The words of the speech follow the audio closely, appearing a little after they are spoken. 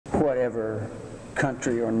whatever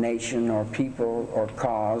country or nation or people or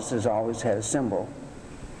cause has always had a symbol.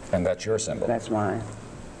 And that's your symbol? That's mine.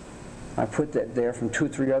 I put that there from 2 or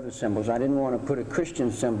 3 other symbols. I didn't want to put a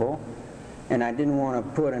Christian symbol, and I didn't want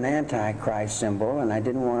to put an anti-Christ symbol, and I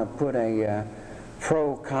didn't want to put a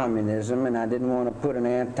pro-communism, and I didn't want to put an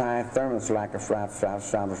anti-thermos like a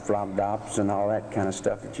flop-dops and all that kind of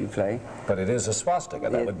stuff that you play. But it is a swastika.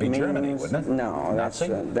 That would be Germany, wouldn't it? No,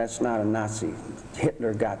 that's not a Nazi.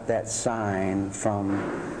 Hitler got that sign from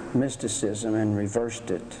mysticism and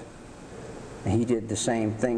reversed it. He did the same thing.